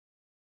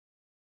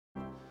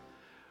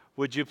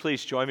Would you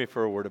please join me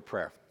for a word of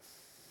prayer?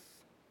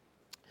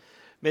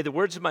 May the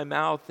words of my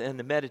mouth and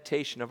the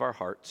meditation of our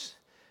hearts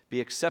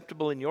be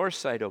acceptable in your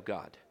sight, O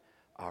God,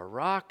 our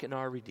rock and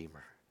our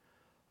Redeemer.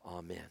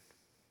 Amen.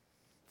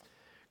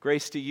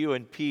 Grace to you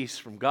and peace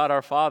from God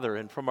our Father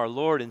and from our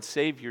Lord and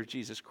Savior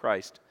Jesus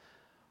Christ.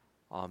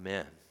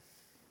 Amen.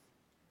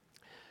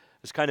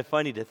 It's kind of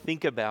funny to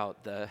think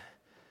about the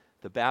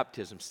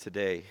baptisms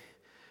today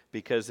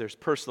because there's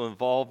personal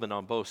involvement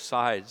on both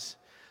sides.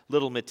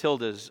 Little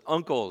Matilda's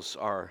uncles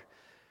are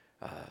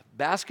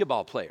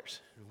basketball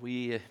players.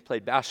 We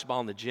played basketball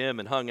in the gym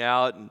and hung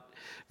out and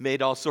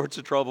made all sorts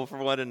of trouble for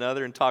one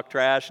another and talked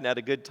trash and had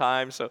a good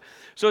time. So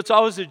it's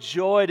always a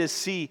joy to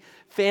see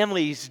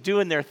families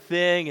doing their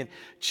thing and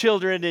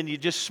children, and you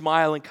just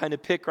smile and kind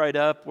of pick right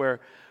up where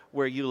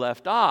you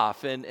left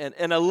off. And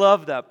I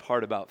love that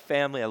part about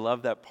family. I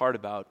love that part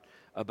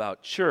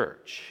about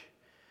church.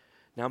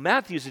 Now,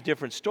 Matthew's a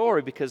different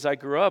story because I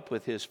grew up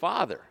with his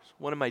father,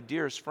 one of my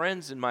dearest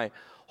friends in my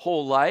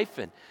whole life,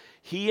 and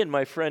he and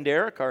my friend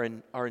Eric are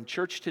in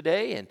church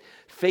today, and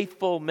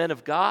faithful men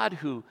of God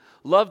who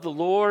love the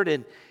Lord.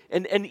 And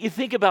you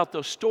think about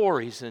those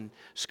stories, and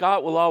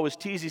Scott will always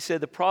tease. He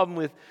said, the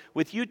problem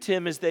with you,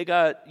 Tim, is they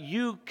got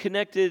you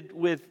connected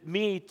with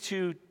me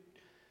to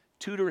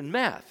tutor in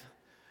math,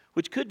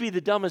 which could be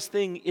the dumbest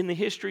thing in the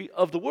history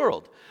of the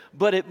world.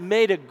 But it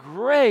made a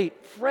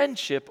great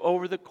friendship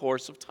over the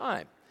course of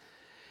time.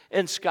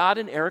 And Scott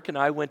and Eric and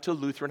I went to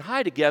Lutheran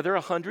High together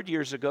 100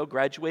 years ago,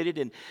 graduated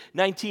in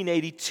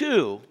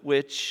 1982,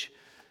 which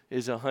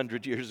is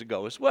 100 years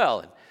ago as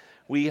well. And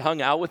we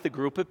hung out with a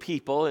group of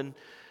people, and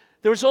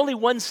there was only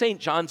one St.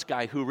 John's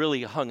guy who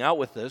really hung out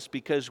with us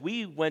because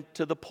we went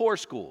to the poor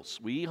schools.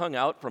 We hung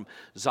out from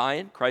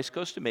Zion, Christ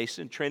Costa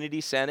Mesa, and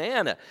Trinity Santa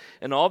Ana.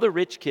 And all the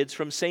rich kids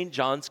from St.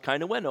 John's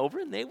kind of went over,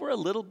 and they were a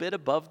little bit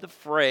above the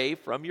fray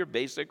from your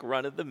basic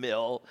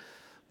run-of-the-mill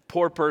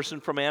poor person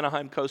from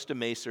Anaheim, Costa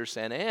Mesa, or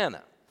Santa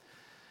Ana.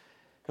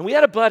 And we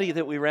had a buddy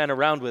that we ran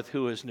around with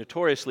who was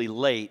notoriously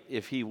late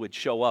if he would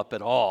show up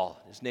at all.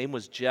 His name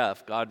was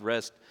Jeff, God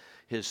rest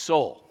his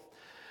soul.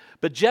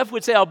 But Jeff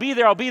would say, I'll be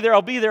there at 4,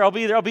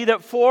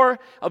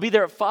 I'll be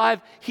there at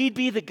 5. He'd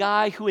be the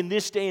guy who in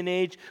this day and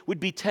age would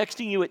be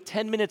texting you at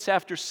 10 minutes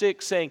after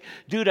 6 saying,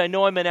 dude, I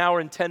know I'm an hour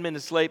and 10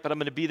 minutes late, but I'm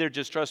going to be there.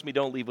 Just trust me,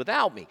 don't leave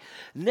without me.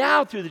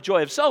 Now, through the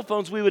joy of cell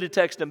phones, we would have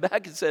texted him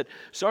back and said,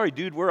 sorry,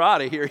 dude, we're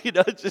out of here.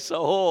 It's just a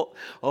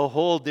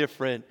whole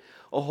different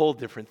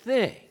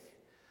thing.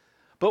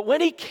 But when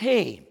he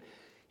came,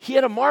 he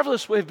had a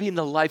marvelous way of being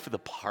the life of the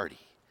party.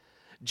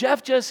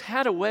 Jeff just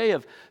had a way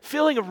of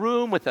filling a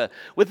room with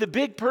a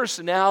big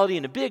personality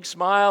and a big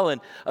smile and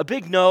a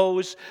big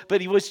nose,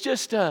 but he was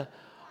just a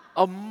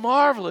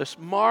marvelous,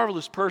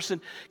 marvelous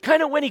person.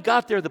 Kind of when he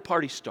got there, the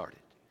party started,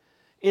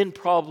 in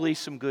probably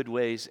some good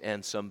ways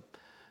and some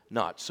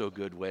not so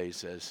good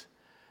ways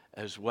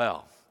as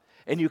well.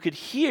 And you could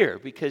hear,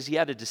 because he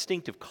had a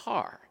distinctive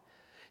car.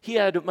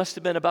 It must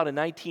have been about a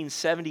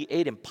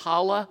 1978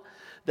 Impala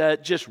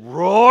that just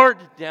roared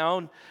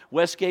down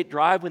Westgate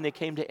Drive when they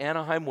came to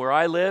Anaheim where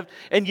I lived.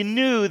 And you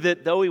knew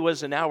that though he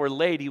was an hour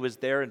late, he was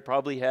there and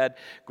probably had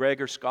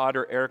Greg or Scott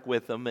or Eric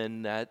with him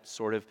and that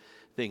sort of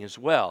thing as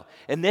well.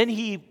 And then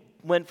he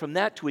went from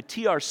that to a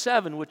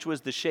TR7, which was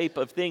the shape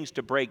of things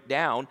to break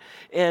down.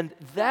 And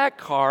that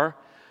car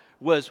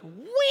was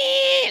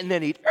wee, and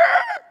then he'd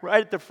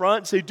right at the front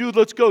and say, dude,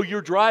 let's go, you're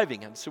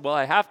driving. And I said, well,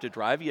 I have to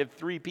drive. You have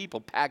 3 people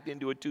packed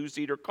into a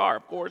 2-seater car.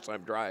 Of course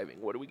I'm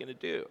driving. What are we going to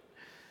do?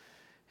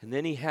 And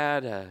then he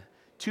had a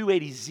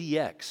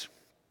 280ZX,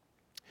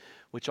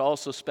 which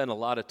also spent a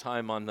lot of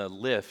time on the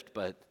lift,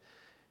 but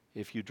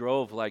if you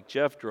drove like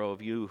Jeff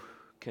drove, you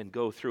can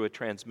go through a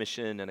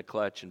transmission and a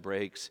clutch and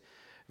brakes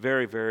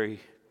very, very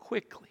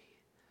quickly.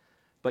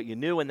 But you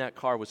knew when that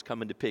car was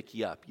coming to pick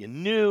you up. You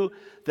knew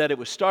that it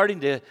was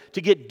starting to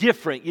get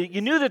different.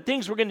 You knew that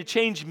things were going to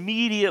change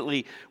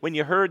immediately when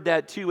you heard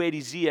that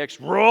 280ZX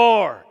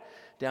roar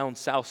down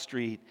South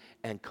Street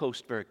and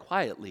coast very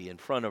quietly in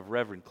front of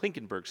Reverend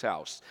Klinkenberg's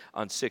house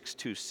on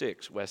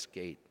 626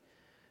 Westgate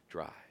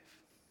Drive.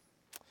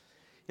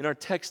 In our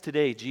text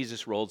today,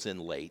 Jesus rolls in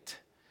late.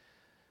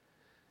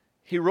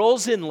 He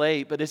rolls in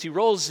late, but as he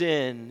rolls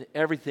in,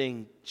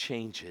 everything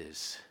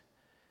changes.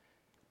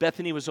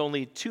 Bethany was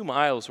only 2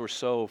 miles or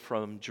so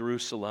from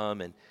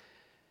Jerusalem, and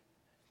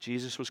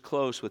Jesus was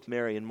close with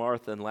Mary and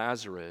Martha and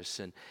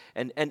Lazarus.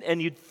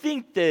 And you'd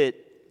think that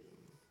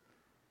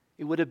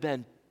it would have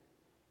been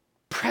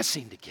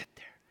pressing to get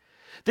there.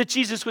 That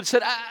Jesus would have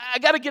said, I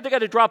got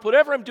to drop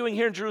whatever I'm doing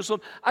here in Jerusalem.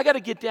 I got to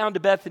get down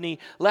to Bethany.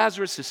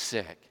 Lazarus is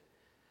sick.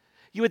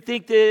 You would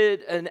think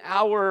that an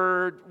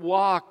hour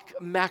walk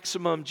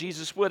maximum,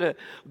 Jesus would have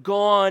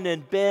gone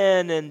and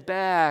been and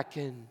back.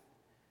 And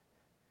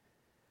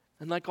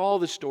like all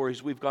the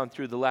stories we've gone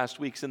through the last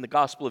weeks in the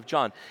Gospel of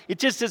John, it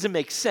just doesn't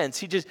make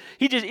sense.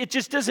 It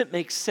just doesn't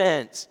make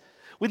sense.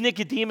 With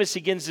Nicodemus, he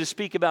begins to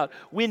speak about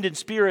wind and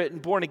spirit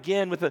and born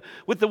again.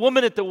 With the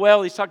woman at the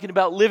well, he's talking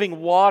about living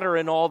water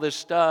and all this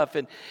stuff.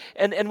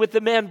 And with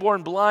the man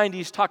born blind,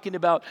 he's talking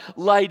about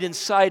light and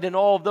sight and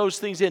all of those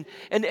things. And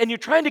you're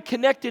trying to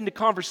connect into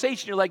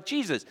conversation. You're like,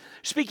 Jesus,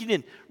 speaking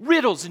in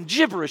riddles and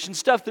gibberish and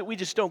stuff that we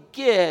just don't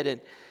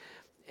get.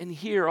 And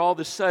here, all of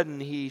a sudden,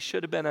 he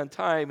should have been on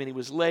time, and he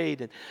was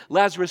late. And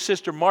Lazarus'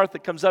 sister Martha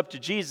comes up to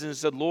Jesus and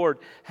said, Lord,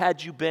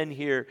 had you been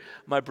here,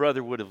 my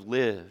brother would have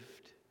lived.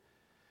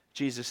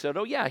 Jesus said,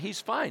 oh yeah,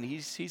 he's fine.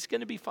 He's going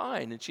to be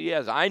fine. And she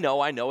has, I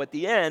know, at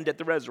the end, at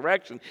the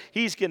resurrection,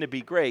 he's going to be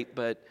great.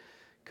 But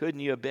couldn't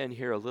you have been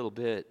here a little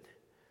bit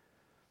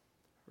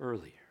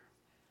earlier?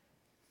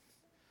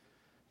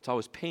 It's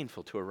always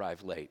painful to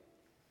arrive late.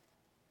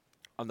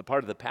 On the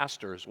part of the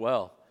pastor as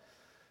well.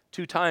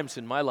 2 times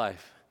in my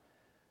life,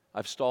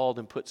 I've stalled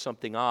and put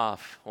something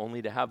off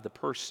only to have the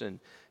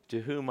person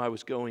with whom I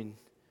was going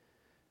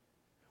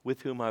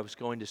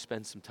to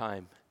spend some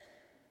time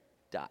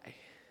die.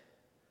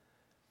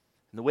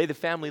 And the way the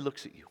family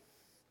looks at you,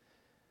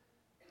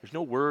 there's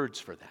no words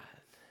for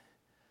that.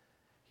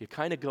 You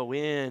kind of go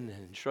in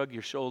and shrug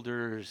your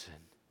shoulders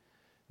and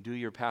do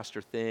your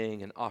pastor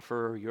thing and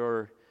offer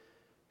your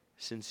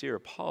sincere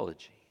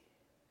apology.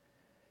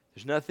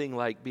 There's nothing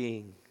like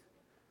being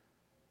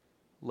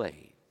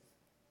late.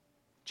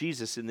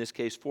 Jesus, in this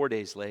case, 4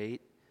 days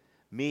late.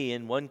 Me,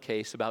 in one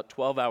case, about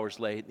 12 hours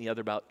late, and the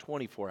other about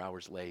 24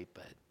 hours late,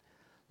 but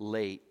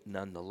late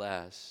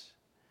nonetheless.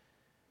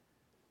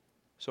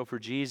 So for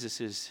Jesus,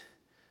 his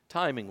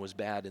timing was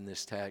bad in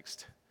this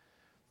text.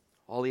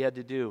 All he had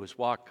to do was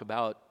walk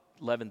about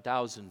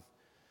 11,000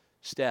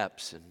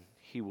 steps, and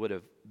he would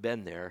have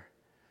been there.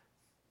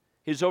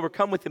 He was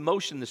overcome with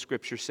emotion, the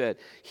scripture said.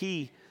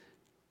 He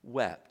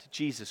wept.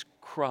 Jesus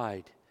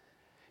cried.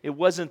 It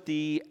wasn't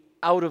the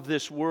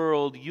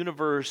out-of-this-world,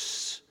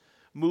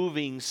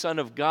 universe-moving Son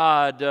of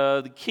God,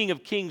 the King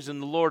of Kings and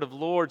the Lord of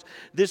Lords.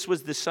 This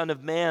was the Son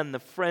of Man, the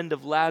friend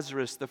of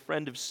Lazarus, the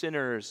friend of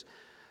sinners,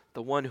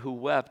 the one who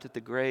wept at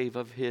the grave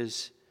of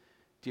his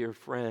dear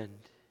friend.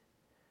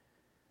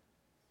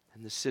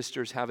 And the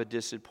sisters have a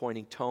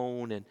disappointing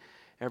tone, and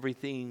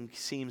everything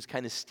seems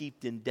kind of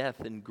steeped in death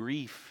and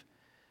grief.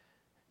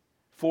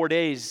 4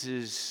 days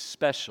is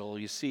special.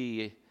 You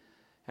see,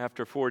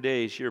 after 4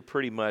 days, you're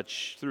pretty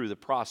much through the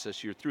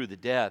process. You're through the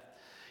death.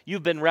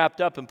 You've been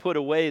wrapped up and put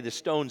away. The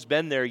stone's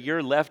been there.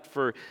 You're left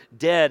for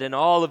dead and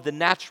all of the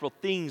natural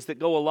things that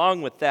go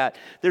along with that.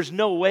 There's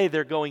no way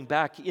they're going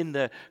back in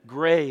the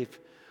grave.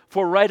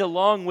 For right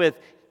along with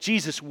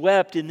Jesus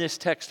wept, in this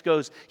text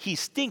goes, he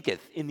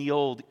stinketh in the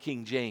old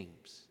King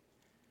James.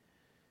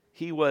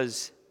 He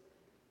was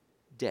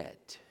dead.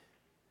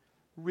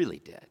 Really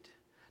dead.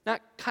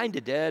 Not kind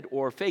of dead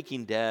or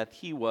faking death.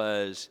 He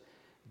was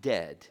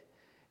dead.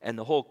 And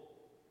the whole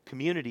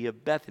community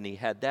of Bethany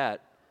had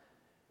that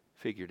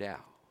figured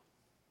out.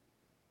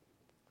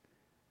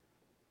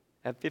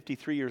 At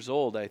 53 years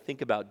old, I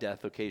think about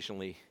death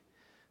occasionally.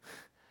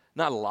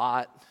 Not a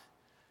lot.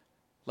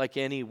 Like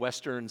any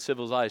Western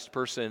civilized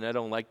person, I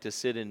don't like to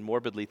sit and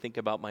morbidly think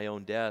about my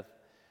own death.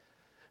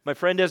 My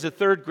friend has a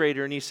 3rd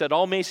grader, and he said,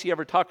 all Macy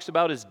ever talks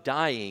about is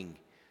dying.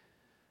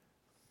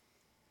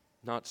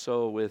 Not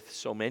so with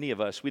so many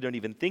of us. We don't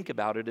even think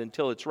about it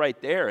until it's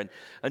right there, and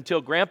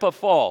until Grandpa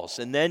falls,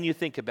 and then you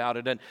think about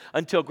it, and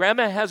until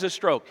Grandma has a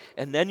stroke,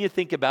 and then you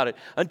think about it,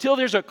 until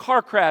there's a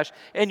car crash,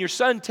 and your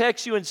son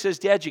texts you and says,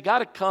 Dad, you got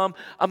to come.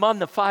 I'm on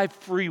the 5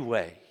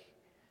 freeway.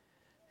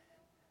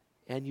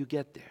 And you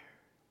get there.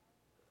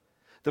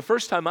 The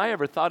first time I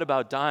ever thought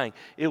about dying,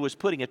 it was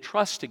putting a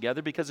trust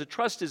together, because a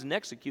trust isn't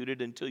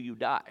executed until you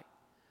die,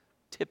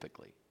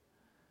 typically.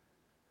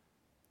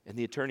 And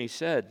the attorney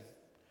said,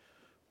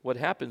 what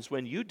happens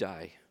when you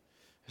die?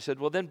 I said,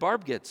 well, then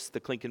Barb gets the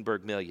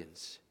Klinkenberg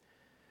millions.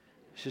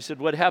 She said,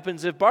 what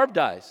happens if Barb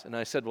dies? And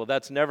I said, well,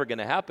 that's never going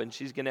to happen.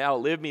 She's going to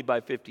outlive me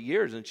by 50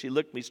 years. And she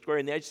looked me square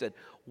in the eye and said,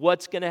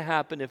 what's going to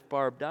happen if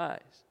Barb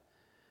dies?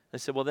 I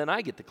said, well, then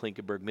I get the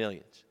Klinkenberg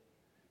millions.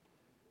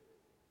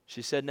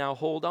 She said, now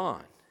hold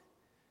on.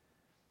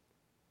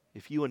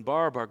 If you and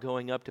Barb are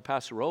going up to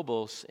Paso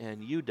Robles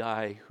and you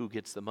die, who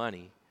gets the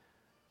money?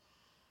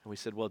 And we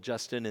said, well,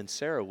 Justin and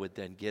Sarah would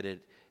then get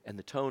it. And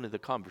the tone of the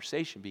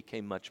conversation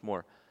became much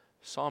more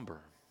somber.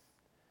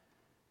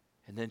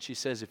 And then she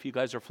says, if you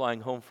guys are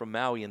flying home from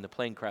Maui and the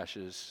plane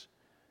crashes,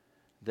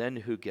 then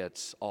who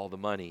gets all the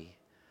money?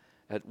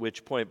 At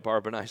which point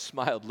Barb and I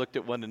smiled, looked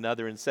at one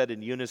another, and said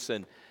in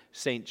unison,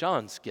 St.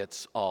 John's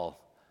gets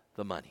all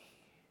the money.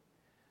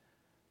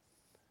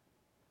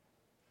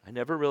 I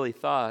never really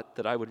thought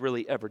that I would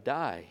really ever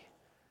die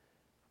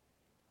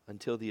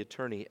until the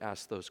attorney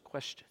asked those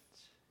questions.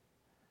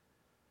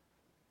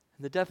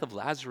 And the death of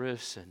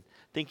Lazarus and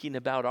thinking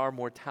about our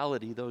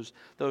mortality,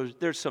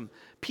 there's some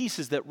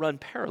pieces that run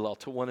parallel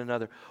to one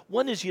another.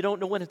 One is you don't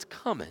know when it's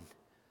coming.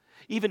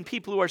 Even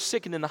people who are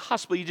sick and in the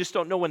hospital, you just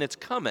don't know when it's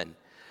coming.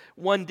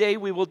 One day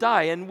we will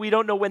die, and we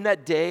don't know when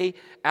that day,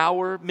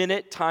 hour,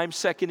 minute, time,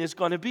 second is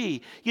going to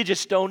be. You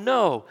just don't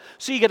know.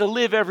 So you got to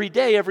live every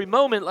day, every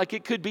moment like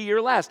it could be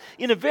your last,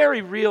 in a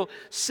very real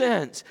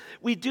sense.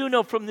 We do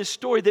know from this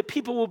story that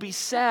people will be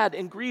sad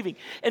and grieving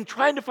and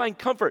trying to find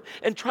comfort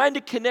and trying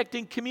to connect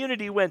in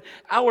community when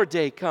our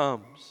day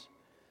comes.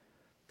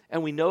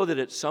 And we know that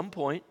at some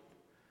point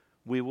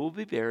we will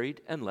be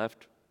buried and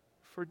left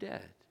for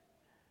dead.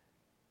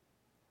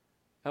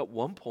 At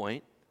one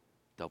point,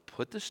 they'll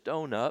put the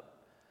stone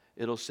up.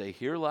 It'll say,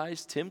 "Here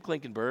lies Tim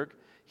Klinkenberg.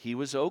 He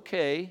was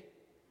okay."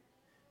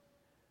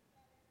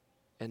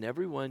 And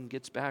everyone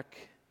gets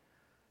back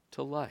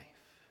to life.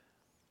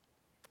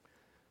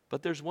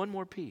 But there's one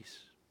more piece.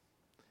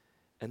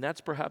 And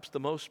that's perhaps the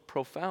most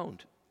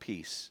profound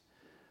piece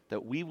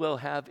that we will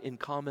have in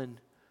common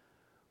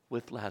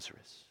with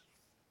Lazarus.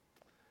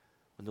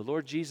 When the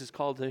Lord Jesus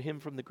called to him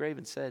from the grave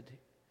and said,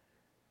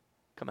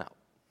 "Come out.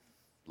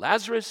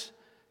 Lazarus,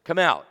 come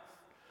out.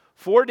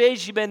 4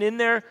 days you've been in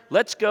there.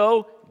 Let's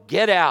go.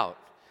 Get out."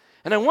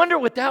 And I wonder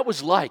what that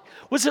was like.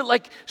 Was it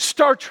like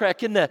Star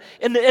Trek and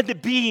the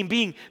beam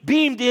being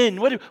beamed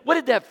in? What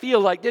did that feel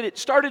like? Did it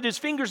start at his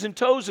fingers and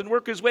toes and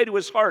work his way to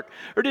his heart?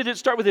 Or did it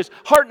start with his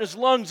heart and his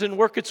lungs and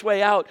work its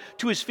way out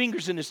to his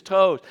fingers and his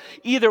toes?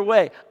 Either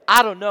way,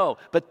 I don't know.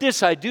 But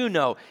this I do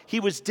know. He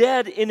was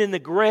dead and in the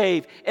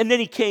grave, and then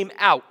he came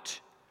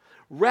out,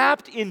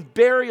 wrapped in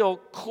burial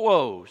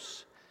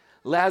clothes.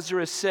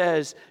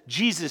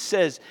 Jesus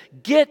says,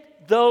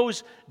 "Get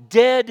those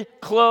dead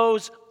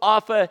clothes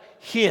off of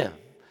him.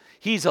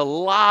 He's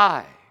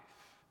alive."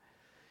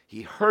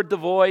 He heard the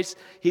voice.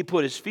 He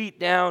put his feet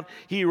down.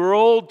 He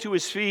rolled to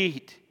his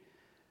feet.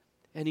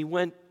 And he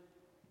went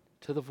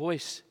to the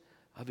voice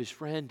of his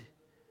friend,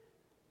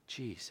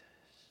 Jesus.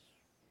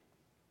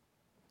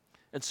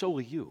 And so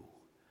will you.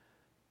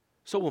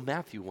 So will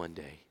Matthew one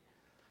day.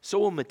 So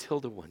will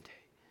Matilda one day.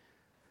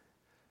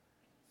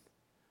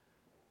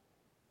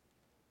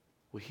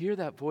 We'll hear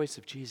that voice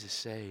of Jesus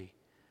say,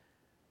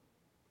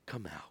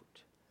 "Come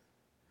out."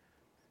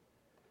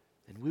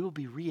 And we will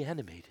be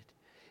reanimated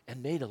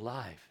and made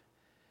alive.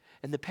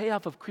 And the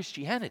payoff of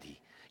Christianity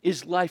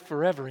is life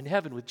forever in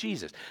heaven with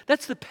Jesus.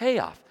 That's the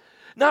payoff.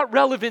 Not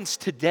relevance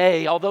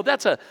today, although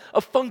that's a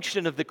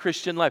function of the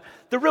Christian life.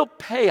 The real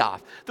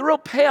payoff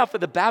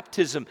of the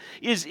baptism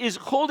is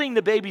holding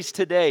the babies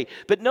today,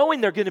 but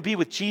knowing they're going to be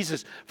with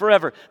Jesus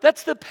forever.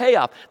 That's the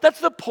payoff. That's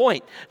the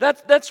point.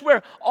 That's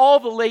where all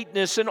the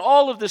lateness and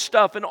all of the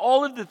stuff and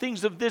all of the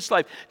things of this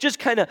life just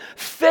kind of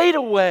fade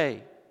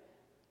away.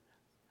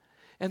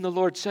 And the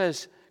Lord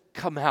says,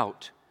 "Come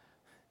out."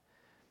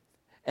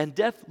 And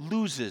death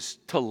loses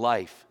to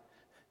life.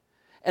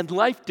 And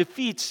life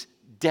defeats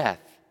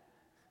death.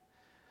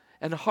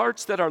 And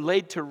hearts that are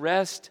laid to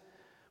rest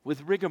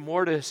with rigor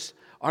mortis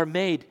are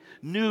made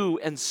new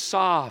and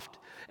soft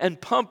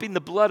and pumping the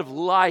blood of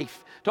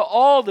life to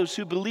all those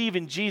who believe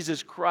in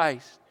Jesus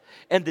Christ.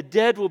 And the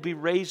dead will be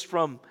raised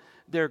from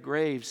their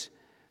graves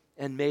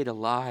and made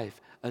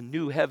alive. A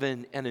new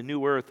heaven and a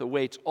new earth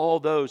awaits all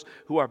those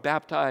who are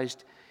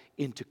baptized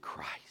into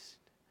Christ.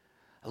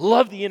 I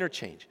love the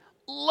interchange.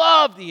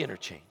 Love the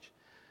interchange.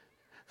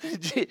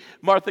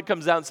 Martha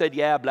comes out and said,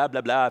 "Yeah, blah,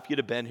 blah, blah. If you'd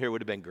have been here, it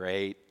would have been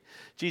great."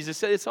 Jesus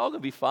said, "It's all going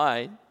to be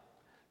fine.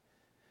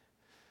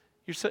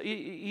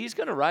 He's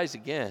going to rise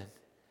again."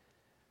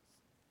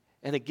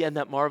 And again,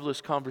 that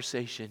marvelous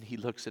conversation, he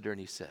looks at her and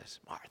he says,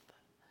 "Martha,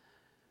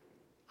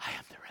 I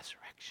am the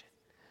resurrection.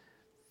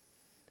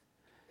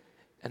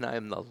 And I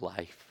am the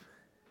life.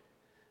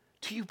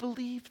 Do you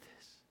believe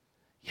this?"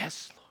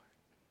 "Yes, Lord.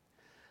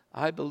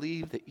 I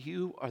believe that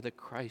you are the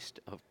Christ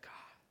of God."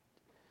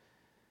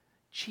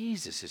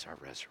 Jesus is our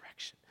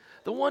resurrection.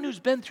 The one who's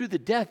been through the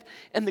death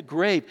and the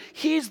grave.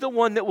 He's the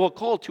one that will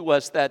call to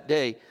us that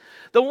day.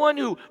 The one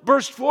who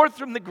burst forth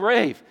from the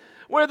grave,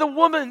 where the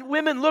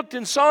women looked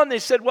and saw and they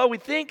said, "Well, we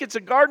think it's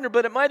a gardener,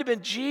 but it might have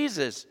been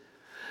Jesus."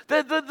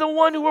 The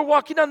one who were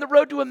walking on the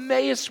road to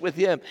Emmaus with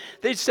him.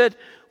 They said,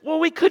 "Well,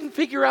 we couldn't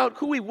figure out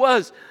who he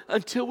was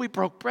until we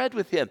broke bread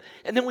with him.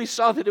 And then we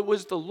saw that it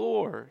was the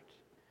Lord."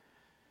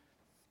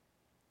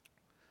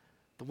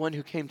 The one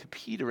who came to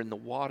Peter in the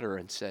water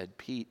and said,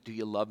 "Pete, do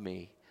you love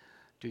me?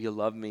 Do you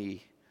love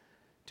me?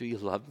 Do you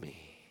love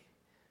me?"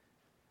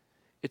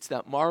 It's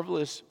that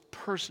marvelous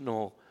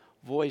personal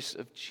voice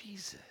of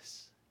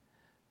Jesus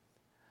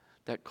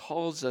that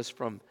calls us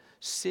from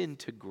sin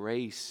to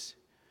grace,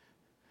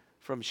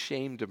 from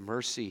shame to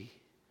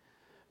mercy,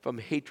 from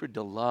hatred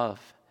to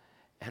love,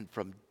 and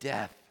from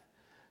death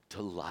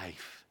to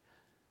life.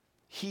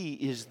 He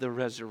is the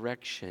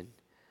resurrection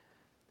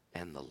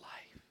and the life.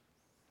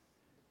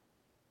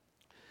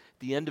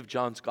 At the end of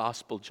John's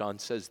gospel, John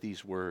says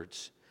these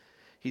words.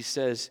 He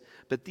says,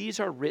 "But these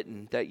are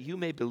written that you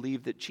may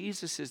believe that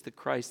Jesus is the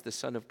Christ, the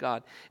Son of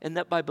God, and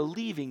that by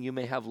believing you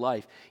may have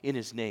life in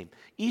his name."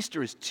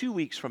 Easter is 2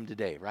 weeks from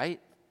today, right?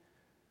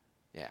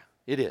 Yeah,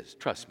 it is.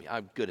 Trust me,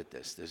 I'm good at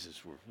this.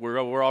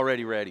 We're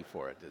already ready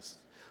for it. This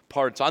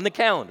part's on the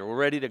calendar. We're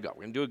ready to go.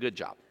 We're going to do a good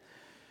job.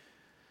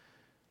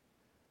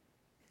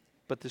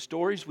 But the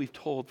stories we've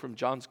told from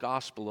John's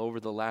gospel over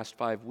the last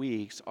 5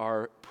 weeks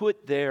are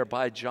put there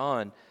by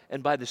John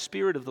and by the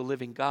Spirit of the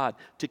living God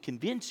to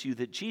convince you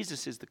that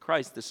Jesus is the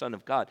Christ, the Son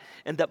of God,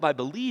 and that by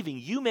believing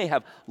you may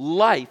have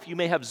life, you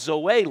may have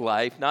Zoe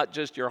life, not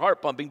just your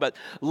heart pumping, but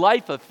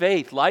life of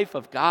faith, life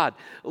of God,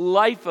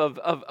 life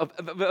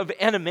of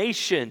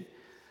animation,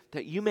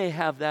 that you may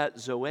have that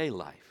Zoe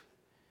life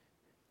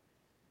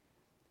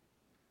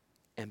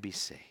and be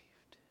saved.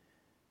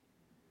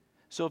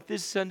 So if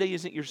this Sunday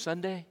isn't your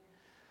Sunday,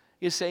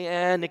 you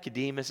say,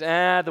 Nicodemus,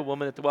 the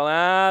woman at the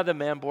well, the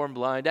man born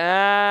blind,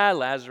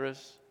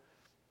 Lazarus.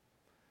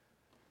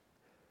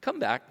 Come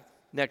back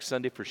next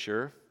Sunday for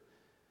sure.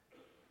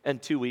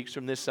 And 2 weeks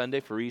from this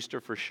Sunday for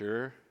Easter for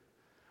sure.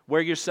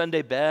 Wear your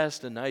Sunday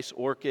best, a nice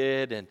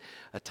orchid and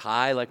a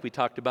tie like we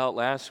talked about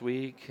last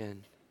week.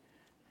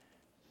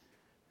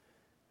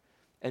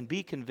 And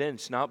be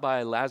convinced, not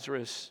by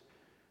Lazarus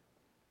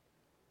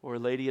or a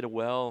lady at a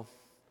well,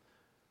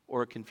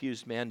 or a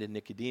confused man to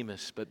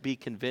Nicodemus, but be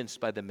convinced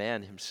by the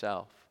man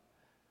himself,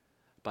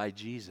 by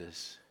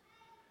Jesus,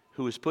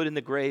 who was put in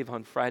the grave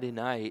on Friday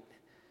night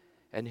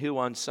and who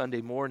on Sunday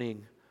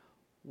morning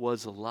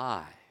was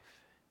alive.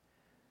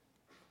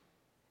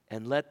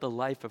 And let the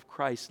life of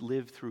Christ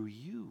live through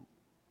you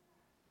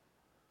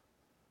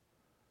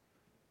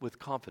with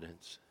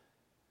confidence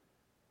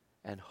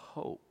and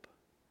hope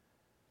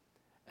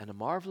and a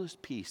marvelous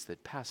peace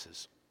that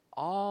passes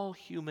all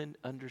human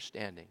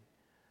understanding,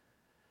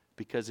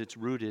 because it's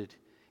rooted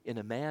in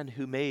a man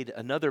who made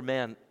another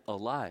man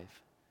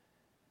alive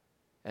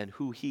and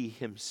who he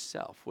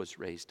himself was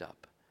raised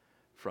up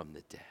from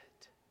the dead.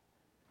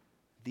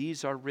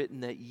 These are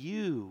written that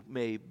you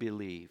may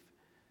believe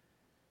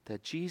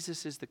that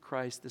Jesus is the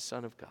Christ, the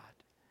Son of God,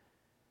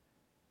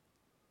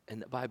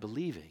 and that by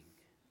believing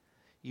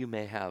you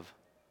may have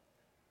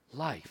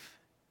life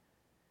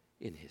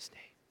in his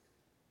name.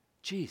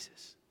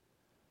 Jesus,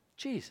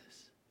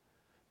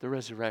 the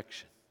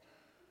resurrection,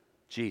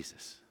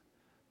 Jesus,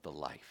 the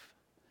life.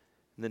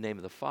 In the name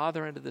of the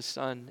Father, and of the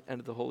Son, and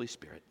of the Holy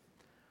Spirit.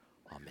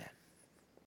 Amen.